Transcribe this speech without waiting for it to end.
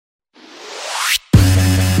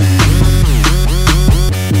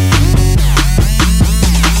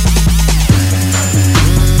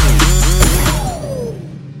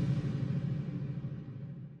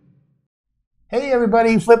Hey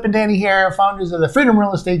everybody, Flip and Danny here, founders of the Freedom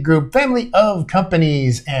Real Estate Group, family of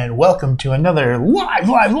companies, and welcome to another live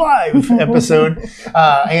episode.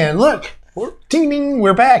 And look,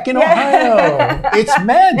 we're back in Ohio. It's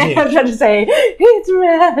magic. I was trying to say, it's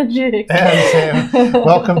magic. And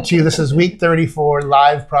welcome to, this is week 34,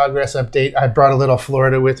 live progress update. I brought a little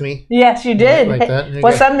Florida with me. Yes, you did. Like that.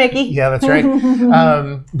 What's up, Mickey? Yeah, that's right.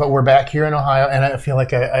 But we're back here in Ohio, and I feel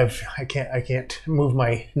like I can't move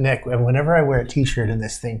my neck. Whenever I wear a t-shirt in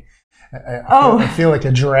this thing, I feel like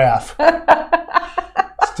a giraffe.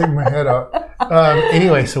 Stick my head out.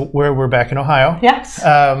 Anyway, so we're back in Ohio. Yes.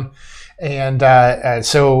 But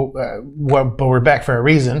we're back for a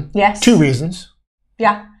reason. Yes. 2 reasons.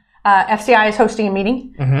 Yeah. FCI is hosting a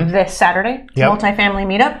meeting this Saturday, multifamily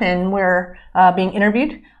meetup, and we're being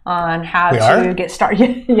interviewed on how to get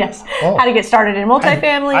started. Yes, how to get started in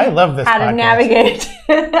multifamily. I love this. How to navigate,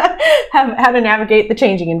 how to navigate the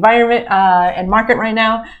changing environment and market right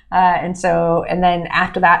now. And then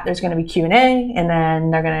after that, there's going to be Q&A, and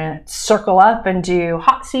then they're going to circle up and do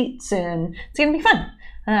hot seats, and it's going to be fun.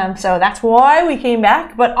 So that's why we came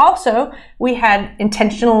back, but also we had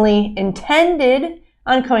intended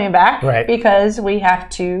on coming back because we have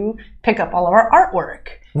to pick up all of our artwork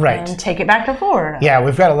and take it back to Florida. Yeah,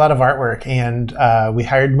 we've got a lot of artwork, and we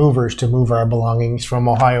hired movers to move our belongings from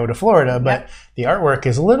Ohio to Florida, but the artwork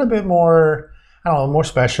is a little bit more, more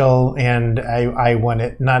special, and I want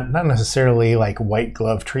it not necessarily like white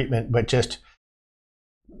glove treatment, but just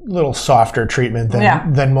little softer treatment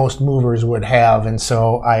than most movers would have. And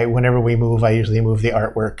so whenever we move, I usually move the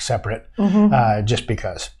artwork separate, just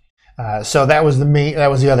because. So that was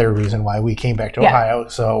the other reason why we came back to Ohio.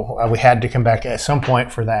 So we had to come back at some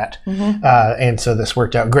point for that. And so this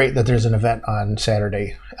worked out great that there's an event on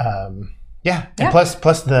Saturday. And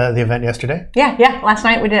plus the event yesterday. Yeah. Last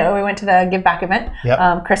night we went to the Give Back event.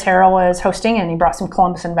 Chris Harrell was hosting, and he brought some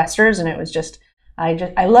Columbus investors, and it was just,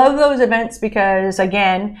 I love those events because,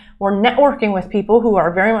 again, we're networking with people who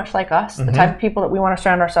are very much like us, the type of people that we want to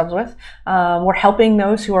surround ourselves with. We're helping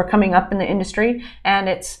those who are coming up in the industry, and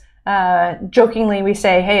it's jokingly we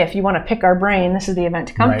say, hey, if you want to pick our brain, this is the event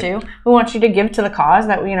to come to. We want you to give to the cause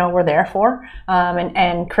that we're there for.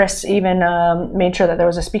 And Chris even made sure that there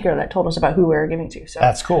was a speaker that told us about who we were giving to. So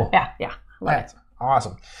that's cool. Yeah. That's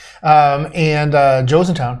awesome. And Joe's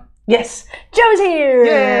in town. Yes, Joe's here.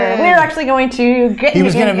 Yay. We're actually going to get him. He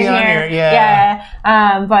was going to be on here. Yeah.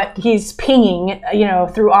 But he's pinging,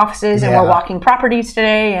 through offices, and we're walking properties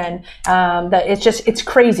today, and it's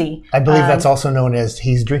crazy. I believe that's also known as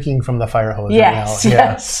he's drinking from the fire hose right now.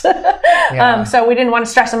 Yes. So we didn't want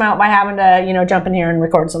to stress him out by having to, jump in here and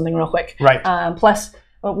record something real quick. Right. Plus,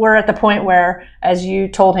 we're at the point where, as you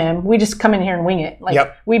told him, we just come in here and wing it.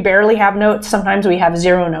 We barely have notes. Sometimes we have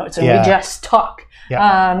 0 notes, and we just talk.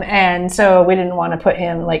 And so we didn't want to put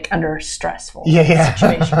him under a stressful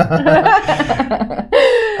situation.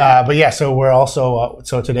 So we're also,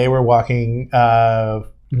 today we're walking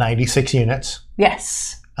 96 units.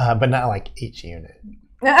 Yes. But not each unit.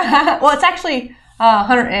 Well, it's actually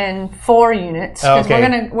 104 units. Because we're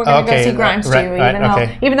gonna go see Grimes too,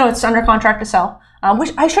 even though it's under contract to sell.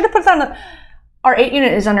 Which I should have put on our 8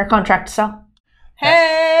 unit is under contract to sell.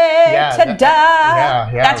 Hey,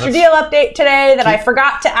 ta-da! That's your deal update today that I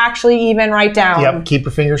forgot to actually even write down. Yep, keep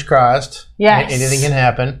your fingers crossed. Yes. Anything can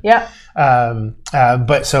happen. Yep.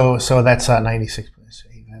 But so that's 96.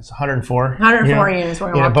 That's 104. 104 units.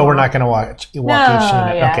 But we're not going to walk each unit.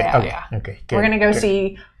 Okay. Good, we're going to go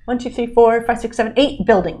see 1, 2, 3, 4, 5, 6, 7, 8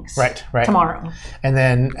 buildings. Right. Tomorrow. And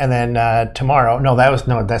then tomorrow.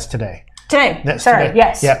 That's today. Today.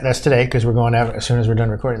 Yes. Yeah, that's today because we're going out as soon as we're done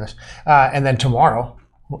recording this. And then tomorrow,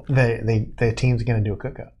 the team's going to do a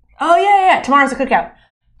cookout. Oh, yeah. Tomorrow's a cookout.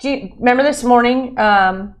 Do you remember this morning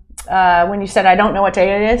when you said, I don't know what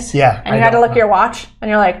day it is? Yeah. And you had to look at your watch, and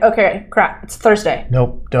you're like, okay, crap, it's Thursday.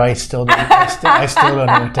 Nope. I still don't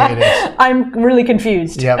know what day it is. I'm really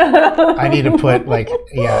confused. Yep. I need to put,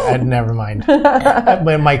 never mind.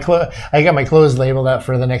 I got my clothes labeled out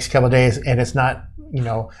for the next couple of days, and it's not,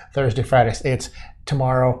 Thursday, Friday. It's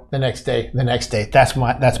tomorrow, the next day. That's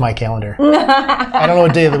my calendar. I don't know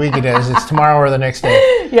what day of the week it is. It's tomorrow or the next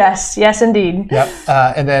day. Yes, indeed. Yep.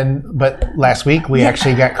 But last week we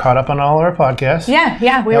actually got caught up on all of our podcasts.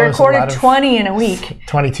 Yeah. We recorded 20 in a week.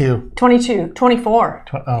 22. 24.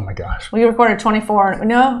 Oh my gosh. We recorded 24.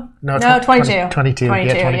 No, 22. 22.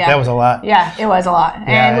 Yeah, that was a lot. Yeah, it was a lot.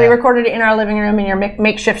 And we recorded it in our living room in your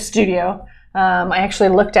makeshift studio. I actually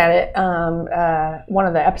looked at it, one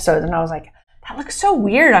of the episodes, and I was like, that looks so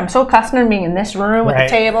weird. I'm so accustomed to being in this room with the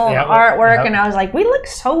table and artwork, and I was like, we look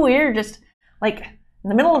so weird just in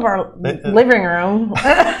the middle of our living room.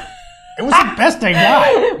 It was the best I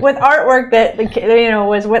got. With artwork that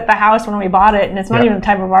was with the house when we bought it, and it's not even the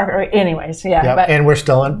type of art. Anyways, yeah. Yep. But, and we're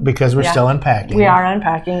still still unpacking. We are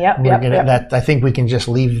unpacking. Yep. That I think we can just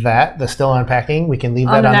leave that. The still unpacking. We can leave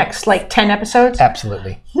on that the on next 10 episodes.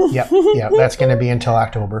 Absolutely. Yep. That's going to be until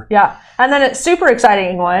October. Yeah, and then a super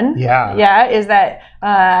exciting one. Yeah. Is that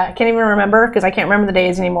I can't even remember because I can't remember the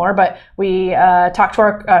days anymore. But we talked to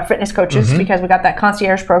our fitness coaches because we got that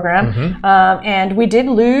concierge program, and we did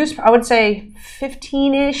lose, I would say,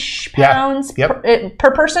 15-ish pounds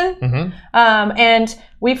per person. And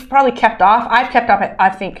we've probably kept off. I've kept off.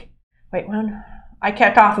 I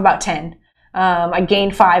kept off about 10. I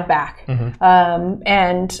gained 5 back,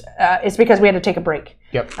 and it's because we had to take a break.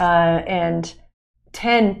 Yep. And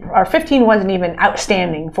 10 or 15 wasn't even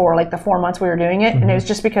outstanding for the 4 months we were doing it, and it was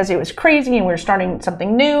just because it was crazy, and we were starting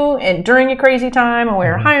something new, and during a crazy time, and we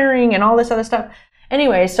were hiring, and all this other stuff.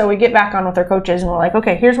 Anyway, so we get back on with our coaches, and we're like,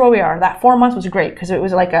 okay, here's where we are. That 4 months was great because it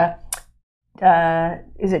was like a.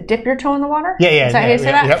 Is it dip your toe in the water? Yeah. Is that how you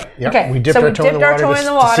say that? Yep. Okay. We dipped our toe in the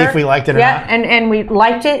water to see if we liked it or not. And we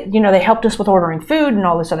liked it. They helped us with ordering food and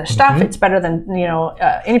all this other stuff. It's better than,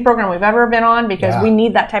 any program we've ever been on because we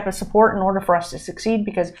need that type of support in order for us to succeed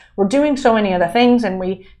because we're doing so many other things and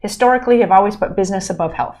we historically have always put business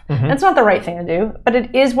above health. And it's not the right thing to do, but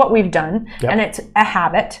it is what we've done and it's a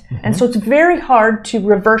habit. And so it's very hard to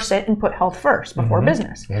reverse it and put health first before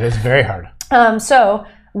business. It is very hard. So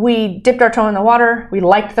we dipped our toe in the water. We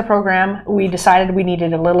liked the program. We decided we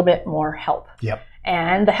needed a little bit more help. Yep.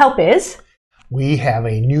 And the help is? We have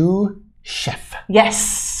a new chef.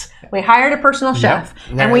 Yes. We hired a personal chef.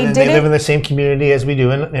 And they live in the same community as we do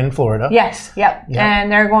in Florida. Yes. Yep. And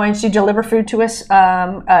they're going to deliver food to us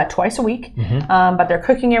twice a week. But they're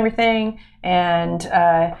cooking everything. And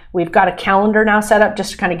we've got a calendar now set up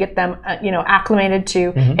just to kind of get them, acclimated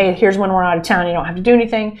to, hey, here's when we're out of town. You don't have to do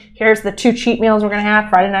anything. Here's the 2 cheat meals we're going to have,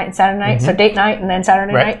 Friday night and Saturday night. So date night and then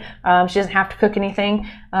Saturday night. She doesn't have to cook anything.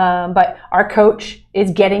 But our coach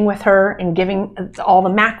is getting with her and giving all the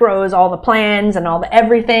macros, all the plans, and all the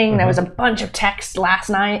everything. There was a bunch of texts last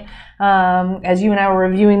night as you and I were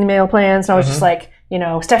reviewing the meal plans. And I was just like,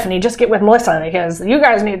 Stephanie, just get with Melissa because you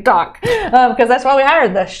guys need to talk. Because that's why we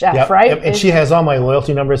hired the chef, right? Yep. And she has all my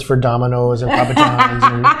loyalty numbers for Domino's and Papa John's.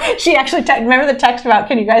 And she actually, remember the text about,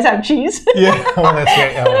 can you guys have cheese? Yeah, well, that's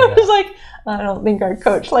right. And I was like, I don't think our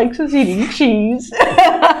coach likes us eating cheese.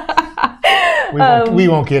 We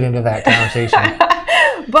won't get into that conversation.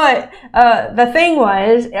 But the thing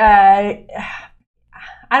was,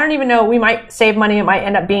 I don't even know. We might save money. It might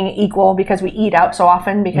end up being equal because we eat out so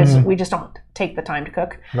often because we just don't take the time to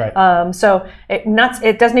cook. Right. So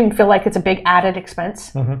it doesn't even feel like it's a big added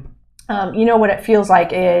expense. What it feels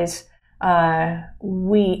like is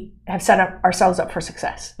we have set ourselves up for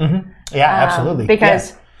success. Yeah, absolutely.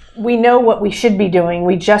 Because we know what we should be doing.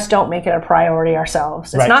 We just don't make it a priority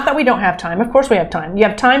ourselves. It's not that we don't have time. Of course we have time. You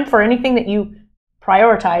have time for anything that you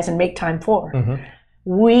prioritize and make time for.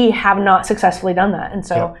 We have not successfully done that. And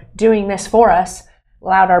so doing this for us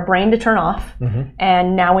allowed our brain to turn off.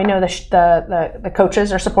 And now we know the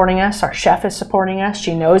coaches are supporting us. Our chef is supporting us.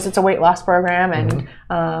 She knows it's a weight loss program.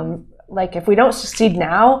 And if we don't succeed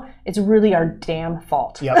now, it's really our damn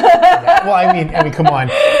fault. Well, I mean, come on.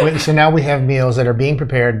 So now we have meals that are being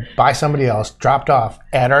prepared by somebody else, dropped off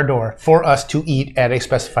at our door for us to eat at a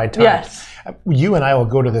specified time. Yes. You and I will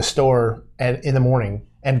go to the store in the morning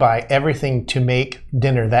and buy everything to make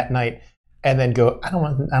dinner that night, and then go, I don't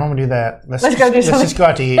want to do that. Let's just go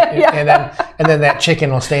out to eat, and then that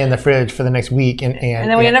chicken will stay in the fridge for the next week, and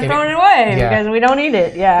then we end up throwing it away because we don't eat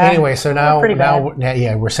it. Anyway, so now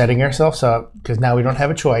we're setting ourselves up because now we don't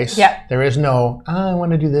have a choice. There is no I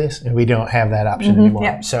want to do this, and we don't have that option anymore.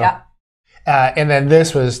 And then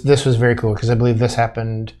this was very cool because I believe this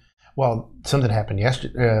happened. Well, something happened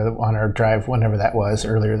yesterday on our drive, whenever that was,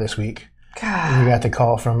 earlier this week. God. We got the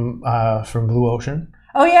call from Blue Ocean.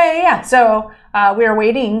 Oh, yeah. So we were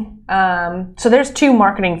waiting. So there's 2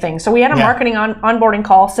 marketing things. So we had a marketing onboarding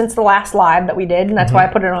call since the last live that we did, and that's why I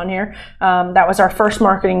put it on here. That was our first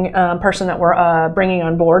marketing person that we're bringing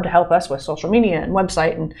on board to help us with social media and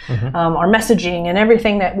website and our messaging and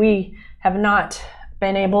everything that we have not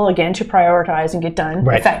been able, again, to prioritize and get done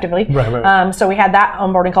effectively. Right. So we had that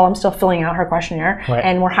onboarding call. I'm still filling out her questionnaire.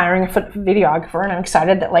 And we're hiring a videographer, and I'm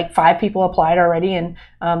excited that 5 people applied already, and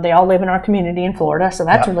they all live in our community in Florida, so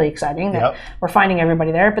that's really exciting that we're finding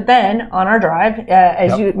everybody there. But then on our drive,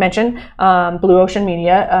 as you mentioned, Blue Ocean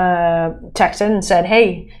Media texted and said,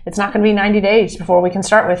 hey, it's not going to be 90 days before we can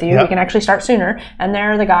start with you. We can actually start sooner. And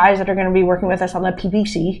they're the guys that are going to be working with us on the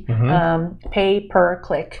PPC, pay per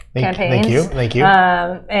click campaigns. Thank you.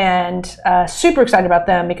 and super excited about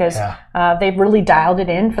them because they've really dialed it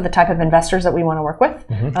in for the type of investors that we want to work with,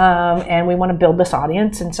 and we want to build this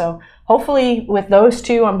audience. And so hopefully with those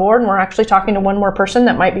two on board, and we're actually talking to one more person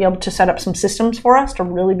that might be able to set up some systems for us to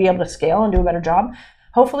really be able to scale and do a better job.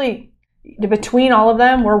 Hopefully between all of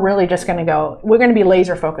them, we're really just going to be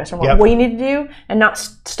laser focused on what we need to do and not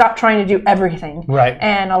stop trying to do everything. Right.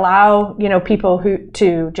 And allow, people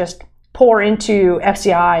to just pour into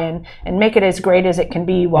FCI and make it as great as it can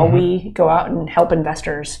be while we go out and help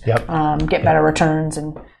investors get better returns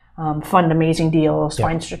and fund amazing deals,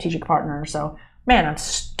 find strategic partners. So, man, I'm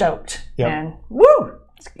stoked. And woo!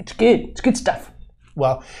 It's good. It's good stuff.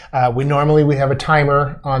 Well, we have a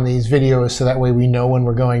timer on these videos so that way we know when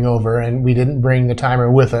we're going over, and we didn't bring the timer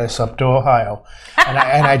with us up to Ohio. And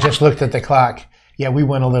I just looked at the clock. Yeah, we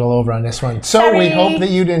went a little over on this one. So Sorry. We hope that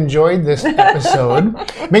you'd enjoyed this episode.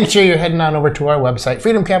 Make sure you're heading on over to our website,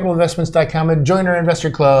 freedomcapitalinvestments.com, and join our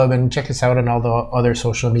investor club and check us out on all the other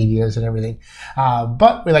social medias and everything.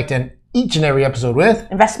 But we like to end each and every episode with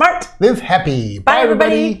Invest smart. Live happy. Bye,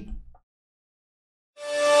 everybody.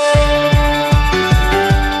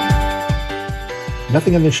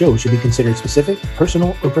 Nothing on this show should be considered specific,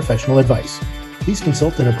 personal, or professional advice. Please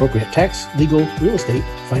consult an appropriate tax, legal, real estate,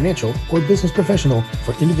 financial, or business professional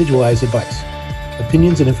for individualized advice.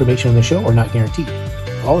 Opinions and information on the show are not guaranteed.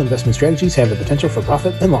 All investment strategies have the potential for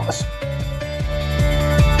profit and loss.